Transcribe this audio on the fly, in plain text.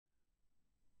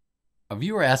A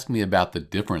viewer asked me about the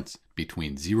difference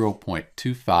between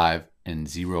 0.25 and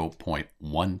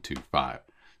 0.125.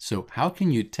 So how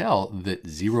can you tell that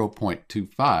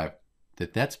 0.25,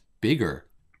 that's bigger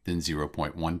than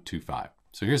 0.125?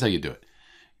 So here's how you do it.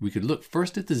 We could look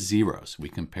first at the zeros. We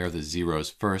compare the zeros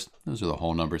first. Those are the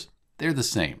whole numbers. They're the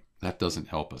same. That doesn't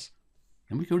help us.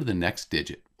 Then we go to the next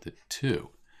digit, the 2.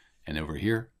 And over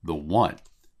here, the 1.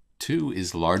 2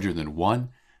 is larger than 1.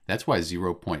 That's why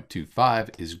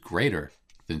 0.25 is greater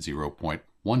than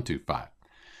 0.125.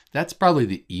 That's probably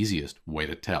the easiest way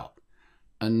to tell.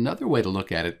 Another way to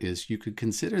look at it is you could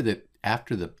consider that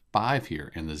after the 5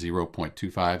 here in the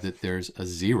 0.25 that there's a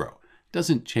 0.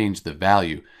 Doesn't change the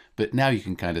value, but now you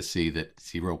can kind of see that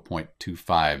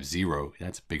 0.250,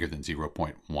 that's bigger than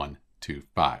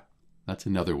 0.125. That's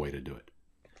another way to do it.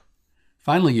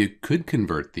 Finally, you could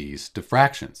convert these to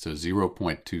fractions. So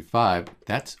 0.25,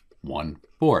 that's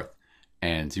 1/4.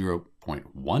 And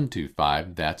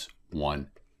 0.125, that's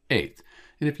 1/8.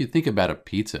 And if you think about a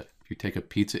pizza, if you take a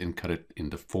pizza and cut it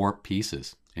into 4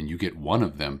 pieces and you get one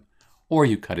of them, or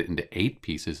you cut it into 8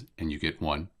 pieces and you get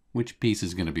one, which piece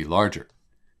is going to be larger?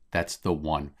 That's the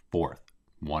 1/4.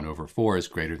 1/4 is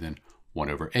greater than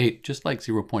 1/8, just like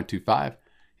 0.25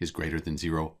 is greater than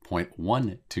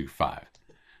 0.125.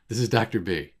 This is Dr.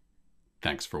 B.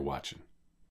 Thanks for watching.